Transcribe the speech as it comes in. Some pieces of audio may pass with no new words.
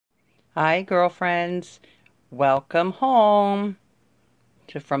Hi, girlfriends. Welcome home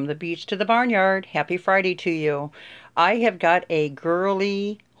from the beach to the barnyard. Happy Friday to you. I have got a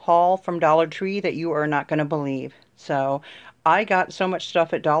girly haul from Dollar Tree that you are not going to believe. So I got so much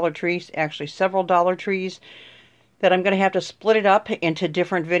stuff at Dollar Trees, actually several Dollar Trees, that I'm going to have to split it up into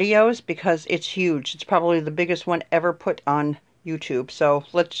different videos because it's huge. It's probably the biggest one ever put on YouTube. So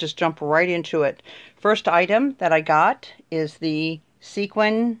let's just jump right into it. First item that I got is the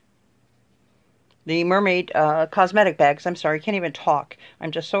mermaid cosmetic bags. I'm sorry, I can't even talk.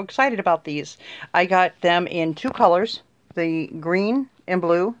 I'm just so excited about these. I got them in two colors, the green and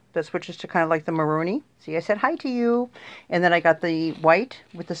blue that switches to kind of like the maroony. See, I said hi to you. And then I got the white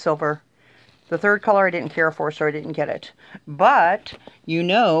with the silver. The third color I didn't care for, so I didn't get it. But you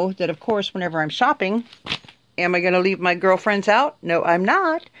know that, of course, whenever I'm shopping, am I going to leave my girlfriends out? No, I'm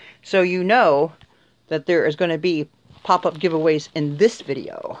not. So you know that there is going to be pop-up giveaways in this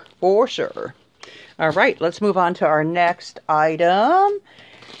video, for sure. All right, let's move on to our next item.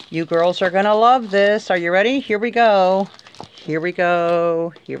 You girls are going to love this. Are you ready? Here we go. Here we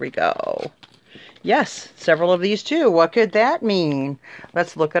go. Here we go. Yes, several of these too. What could that mean?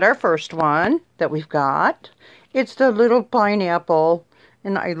 Let's look at our first one that we've got. It's the little pineapple,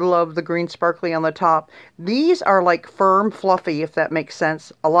 and I love the green sparkly on the top. These are like firm, fluffy, if that makes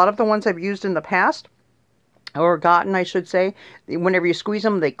sense. A lot of the ones I've used in the past, or gotten, I should say, whenever you squeeze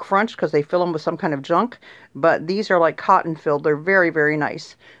them, they crunch because they fill them with some kind of junk. But these are like cotton filled. They're very, very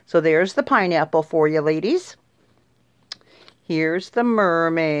nice. So there's the pineapple for you, ladies. Here's the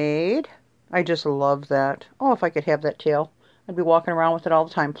mermaid. I just love that. Oh, if I could have that tail. I'd be walking around with it all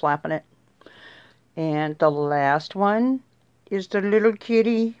the time, flapping it. And the last one is the little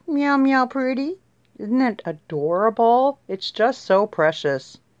kitty. Meow, meow, pretty. Isn't it adorable? It's just so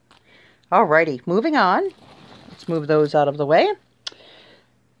precious. Alrighty, moving on. Let's move those out of the way.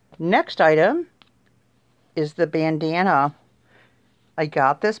 Next item is the bandana. I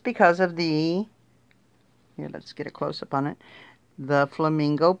got this because of the, here, let's get a close-up on it, the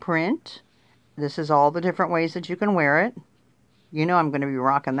flamingo print. This is all the different ways that you can wear it. You know I'm going to be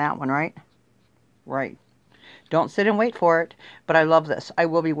rocking that one, right? Right. Don't sit and wait for it, but I love this. I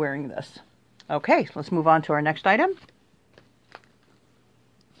will be wearing this. Okay, let's move on to our next item.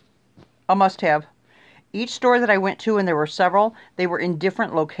 A must-have. Each store that I went to, and there were several, they were in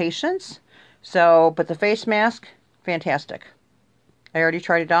different locations. So, but the face mask, fantastic. I already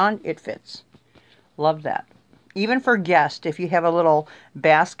tried it on. It fits. Love that. Even for guests, if you have a little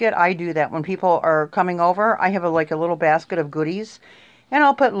basket, I do that. When people are coming over, I have like a little basket of goodies. And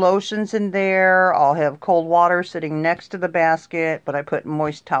I'll put lotions in there. I'll have cold water sitting next to the basket, but I put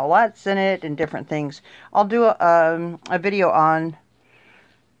moist towelettes in it and different things. I'll do a video on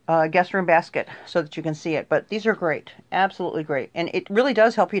guest room basket so that you can see it. But these are great. Absolutely great. And it really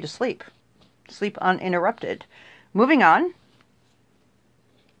does help you to sleep. Sleep uninterrupted. Moving on.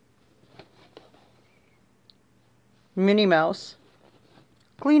 Minnie Mouse.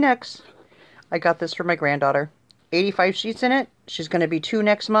 Kleenex. I got this for my granddaughter. 85 sheets in it. She's going to be 2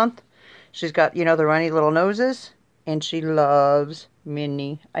 next month. She's got, you know, the runny little noses. And she loves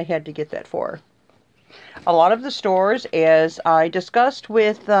Minnie. I had to get that for her. A lot of the stores, as I discussed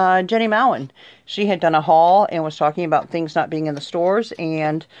with Jenny Mowen, she had done a haul and was talking about things not being in the stores,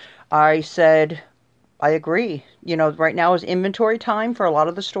 and I said, I agree. You know, right now is inventory time for a lot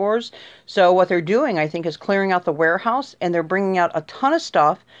of the stores, so what they're doing, I think, is clearing out the warehouse, and they're bringing out a ton of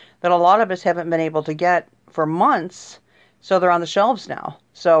stuff that a lot of us haven't been able to get for months, so they're on the shelves now.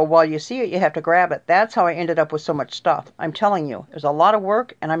 So while you see it, you have to grab it. That's how I ended up with so much stuff. I'm telling you, there's a lot of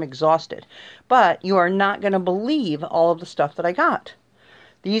work and I'm exhausted. But you are not going to believe all of the stuff that I got.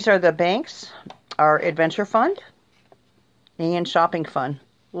 These are the banks, our adventure fund, and shopping fund.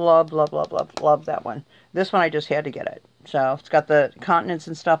 Love, love, love, love, love that one. This one I just had to get it. So it's got the continents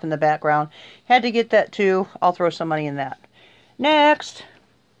and stuff in the background. Had to get that too. I'll throw some money in that. Next,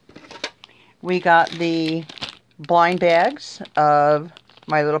 we got the blind bags of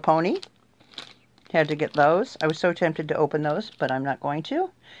My Little Pony. Had to get those. I was so tempted to open those, but I'm not going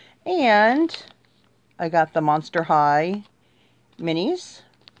to. And I got the Monster High minis.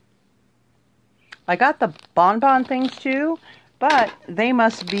 I got the bonbon things too, but they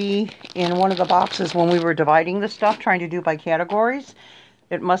must be in one of the boxes when we were dividing the stuff, trying to do by categories.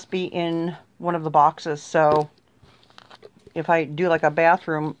 It must be in one of the boxes, so if I do like a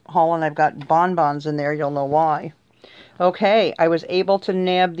bathroom haul and I've got bonbons in there, you'll know why. Okay, I was able to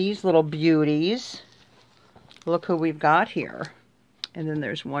nab these little beauties. Look who we've got here. And then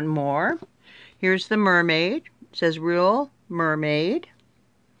there's one more. Here's the mermaid. It says Real Mermaid.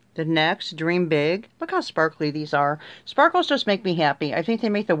 The next, Dream Big. Look how sparkly these are. Sparkles just make me happy. I think they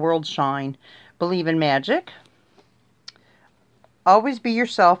make the world shine. Believe in Magic. Always be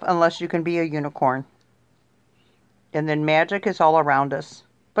yourself unless you can be a unicorn. And then Magic is all around us.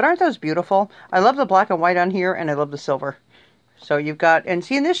 But aren't those beautiful? I love the black and white on here, and I love the silver. So you've got, and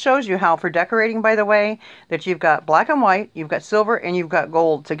see, and this shows you how for decorating, by the way, that you've got black and white, you've got silver, and you've got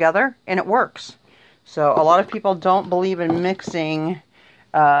gold together, and it works. So a lot of people don't believe in mixing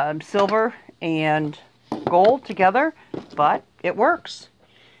silver and gold together, but it works.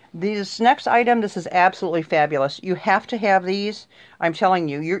 This next item, this is absolutely fabulous. You have to have these. I'm telling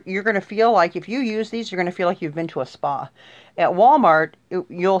you, you're going to feel like, if you use these, you're going to feel like you've been to a spa. At Walmart,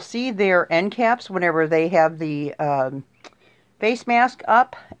 you'll see their end caps whenever they have the face mask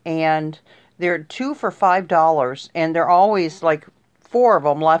up, and they're 2 for $5, and they're always like 4 of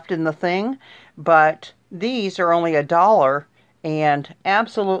them left in the thing, but these are only $1, and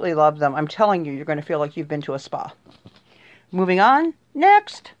absolutely love them. I'm telling you, you're going to feel like you've been to a spa. Moving on,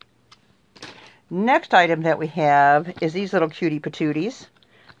 next item that we have is these little cutie patooties,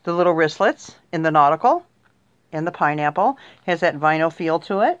 the little wristlets in the nautical, and the pineapple has that vinyl feel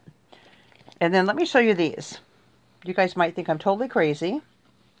to it. And then let me show you these. You guys might think I'm totally crazy.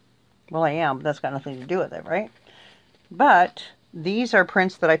 Well, I am, but that's got nothing to do with it, right? But these are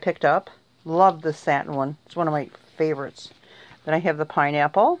prints that I picked up. Love the satin one. It's one of my favorites. Then I have the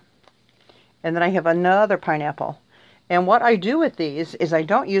pineapple. And then I have another pineapple. And what I do with these is I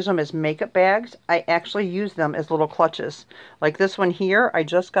don't use them as makeup bags. I actually use them as little clutches. Like this one here, I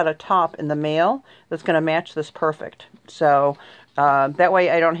just got a top in the mail that's going to match this perfect. So that way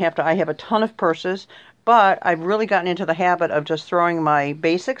I don't have to, I have a ton of purses. But I've really gotten into the habit of just throwing my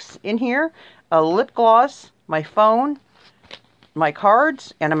basics in here, a lip gloss, my phone, my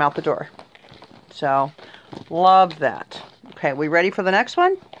cards, and I'm out the door. So, love that. Okay, we ready for the next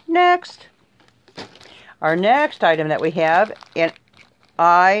one? Next. Our next item that we have, and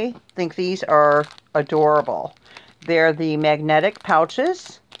I think these are adorable. They're the magnetic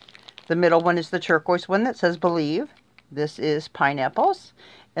pouches. The middle one is the turquoise one that says Believe. This is pineapples.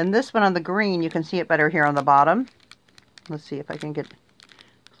 And this one on the green, you can see it better here on the bottom. Let's see if I can get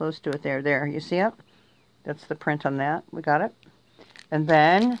close to it there. There, you see it? That's the print on that. We got it. And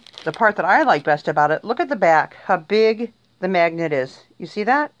then the part that I like best about it, look at the back, how big the magnet is. You see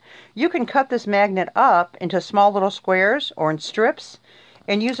that? You can cut this magnet up into small little squares or in strips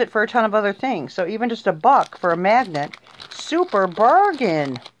and use it for a ton of other things. So even just $1 for a magnet, super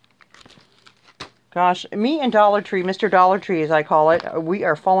bargain. Gosh, me and Dollar Tree, Mr. Dollar Tree as I call it, we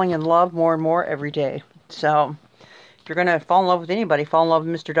are falling in love more and more every day. So, if you're going to fall in love with anybody, fall in love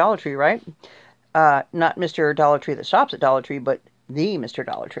with Mr. Dollar Tree, right? Not Mr. Dollar Tree that shops at Dollar Tree, but the Mr.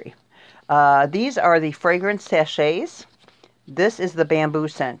 Dollar Tree. These are the fragrance sachets. This is the bamboo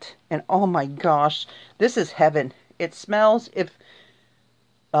scent. And oh my gosh, this is heaven. It smells, if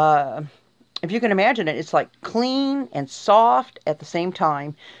you can imagine it, it's like clean and soft at the same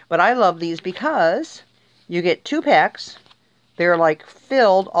time. But I love these because you get 2 packs. They're like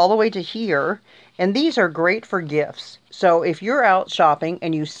filled all the way to here. And these are great for gifts. So if you're out shopping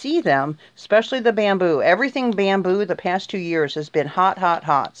and you see them, especially the bamboo, everything bamboo the past 2 years has been hot, hot,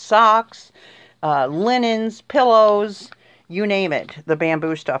 hot. Socks, linens, pillows, you name it, the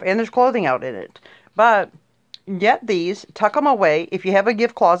bamboo stuff. And there's clothing out in it. But get these, tuck them away if you have a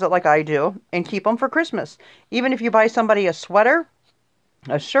gift closet like I do, and keep them for Christmas. Even if you buy somebody a sweater,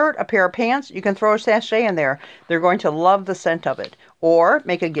 a shirt, a pair of pants, you can throw a sachet in there. They're going to love the scent of it. Or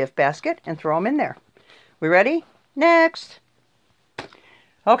make a gift basket and throw them in there. We ready? Next.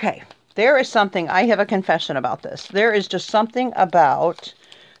 Okay, there is something, I have a confession about this. There is just something about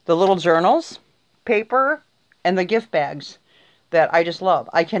the little journals, paper, and the gift bags that I just love.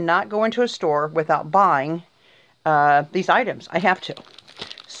 I cannot go into a store without buying these items. I have to.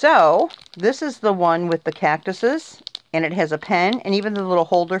 So, this is the one with the cactuses, and it has a pen, and even the little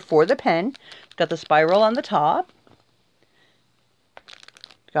holder for the pen. It's got the spiral on the top.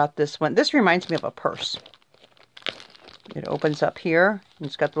 Got this one. This reminds me of a purse. It opens up here, and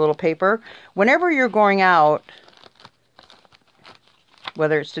it's got the little paper. Whenever you're going out,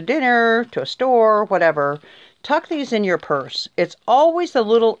 whether it's to dinner, to a store, whatever, tuck these in your purse. It's always the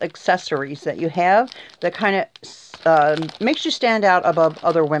little accessories that you have that kind of makes you stand out above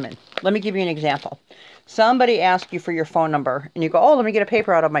other women. Let me give you an example. Somebody asks you for your phone number, and you go, oh, let me get a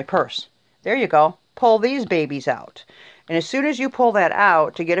paper out of my purse. There you go. Pull these babies out. And as soon as you pull that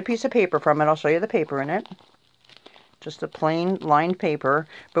out to get a piece of paper from it, I'll show you the paper in it. Just a plain lined paper.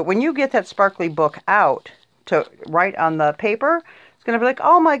 But when you get that sparkly book out to write on the paper, it's going to be like,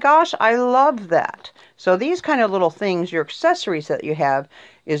 oh my gosh, I love that. So these kind of little things, your accessories that you have,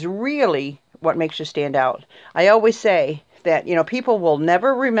 is really what makes you stand out. I always say that, you know, people will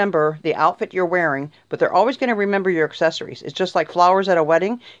never remember the outfit you're wearing, but they're always going to remember your accessories. It's just like flowers at a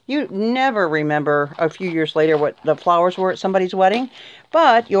wedding. You never remember a few years later what the flowers were at somebody's wedding,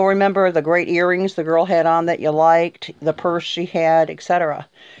 but you'll remember the great earrings the girl had on that you liked, the purse she had, etc.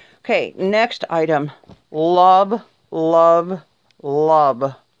 Okay, next item. Love, love,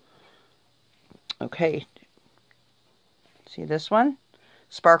 love. Okay, see this one?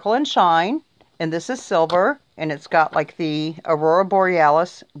 Sparkle and Shine. And this is silver, and it's got like the Aurora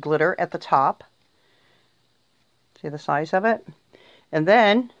Borealis glitter at the top. See the size of it? And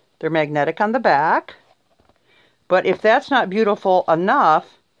then they're magnetic on the back. But if that's not beautiful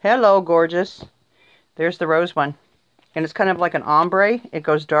enough, hello, gorgeous. There's the rose one. And it's kind of like an ombre. It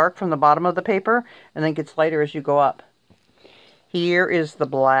goes dark from the bottom of the paper and then gets lighter as you go up. Here is the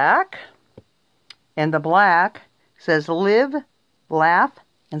black. And the black says live, laugh,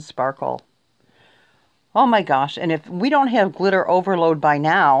 and sparkle. Oh my gosh, and if we don't have glitter overload by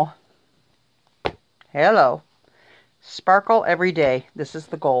now, hello. Sparkle every day. This is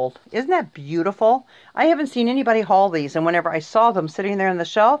the gold. Isn't that beautiful? I haven't seen anybody haul these, and whenever I saw them sitting there on the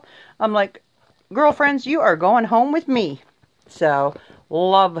shelf, I'm like, girlfriends, you are going home with me. So,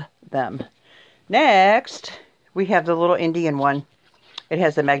 love them. Next, we have the little Indian one. It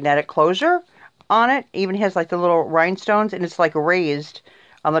has a magnetic closure on it. Even has like the little rhinestones, and it's like raised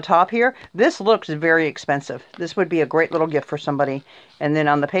on the top here. This looks very expensive. This would be a great little gift for somebody. And then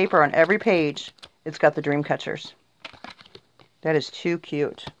on the paper, on every page, it's got the dream catchers. That is too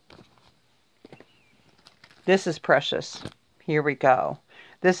cute. This is precious. Here we go.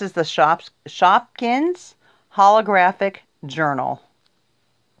 This is the Shopkins Holographic Journal.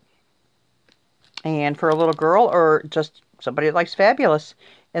 And for a little girl or just somebody that likes fabulous.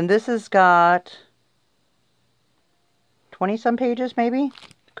 And this has got 20-some pages, maybe?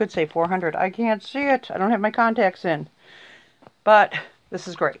 Could say 400. I can't see it. I don't have my contacts in. But this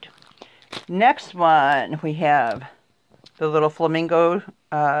is great. Next one, we have the little flamingo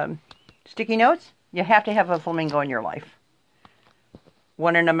sticky notes. You have to have a flamingo in your life.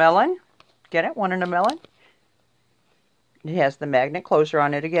 One in a melon. Get it? One in a melon. It has the magnet closure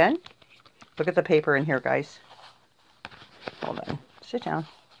on it again. Look at the paper in here, guys. Hold on. Sit down.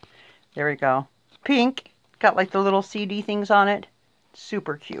 There we go. Pink. Got like the little CD things on it.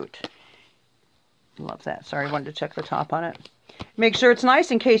 Super cute. Love that. Sorry, I wanted to check the top on it. Make sure it's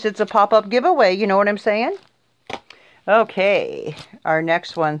nice in case it's a pop-up giveaway. You know what I'm saying? Okay. Our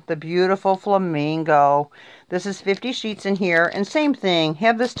next one. The beautiful flamingo. This is 50 sheets in here. And same thing.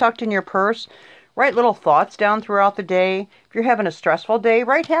 Have this tucked in your purse. Write little thoughts down throughout the day. If you're having a stressful day,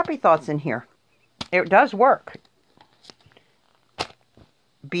 write happy thoughts in here. It does work.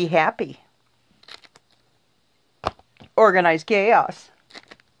 Be happy. Organize chaos.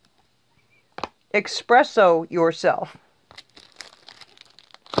 Espresso yourself.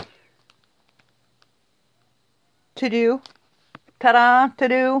 To do. Ta-da, to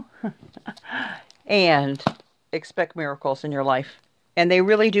do. And expect miracles in your life. And they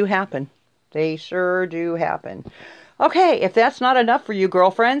really do happen. They sure do happen. Okay, if that's not enough for you,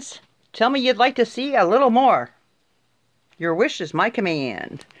 girlfriends, tell me you'd like to see a little more. Your wish is my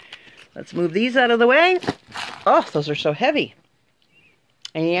command. Let's move these out of the way. Oh, those are so heavy.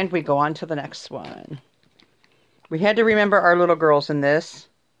 And we go on to the next one. We had to remember our little girls in this.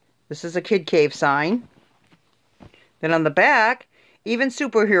 This is a kid cave sign. Then on the back, even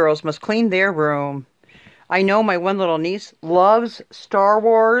superheroes must clean their room. I know my one little niece loves Star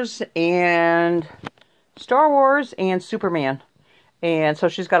Wars and Superman. And so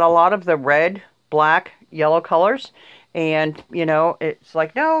she's got a lot of the red, black, yellow colors. And, you know, it's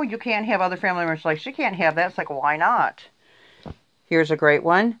like, no, you can't have other family members. Like, she can't have that. It's like, why not? Here's a great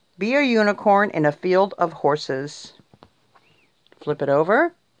one. Be a unicorn in a field of horses. Flip it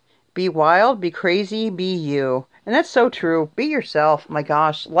over. Be wild, be crazy, be you. And that's so true. Be yourself. My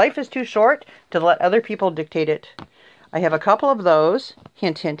gosh, life is too short to let other people dictate it. I have a couple of those.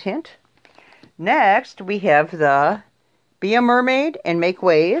 Hint, hint, hint. Next, we have the Be a Mermaid and Make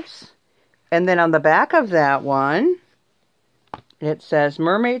Waves. And then on the back of that one, it says,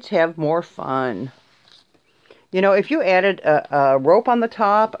 mermaids have more fun. You know, if you added a rope on the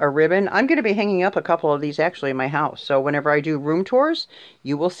top, a ribbon, I'm going to be hanging up a couple of these actually in my house. So whenever I do room tours,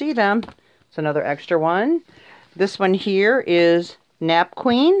 you will see them. It's another extra one. This one here is Nap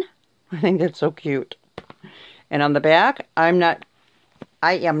Queen. I think that's so cute. And on the back, I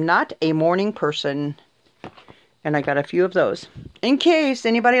am not a morning person. And I got a few of those in case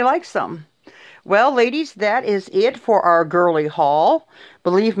anybody likes them. Well, ladies, that is it for our girly haul.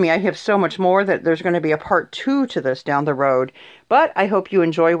 Believe me, I have so much more that there's going to be a part 2 to this down the road. But I hope you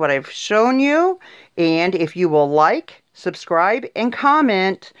enjoy what I've shown you. And if you will like, subscribe, and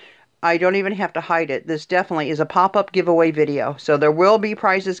comment, I don't even have to hide it. This definitely is a pop-up giveaway video. So there will be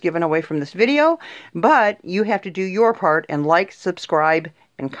prizes given away from this video, but you have to do your part and like, subscribe,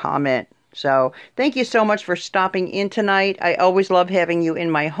 and comment. So thank you so much for stopping in tonight. I always love having you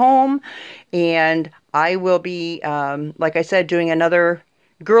in my home. And I will be, like I said, doing another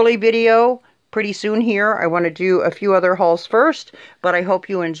girly video pretty soon here. I want to do a few other hauls first, but I hope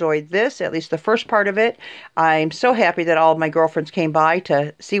you enjoyed this, at least the first part of it. I'm so happy that all of my girlfriends came by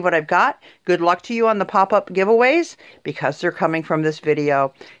to see what I've got. Good luck to you on the pop-up giveaways because they're coming from this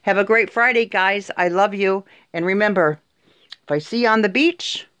video. Have a great Friday, guys. I love you. And remember, if I see you on the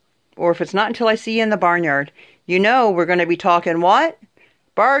beach, or if it's not until I see you in the barnyard, you know we're going to be talking what?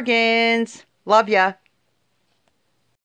 Bargains. Love ya.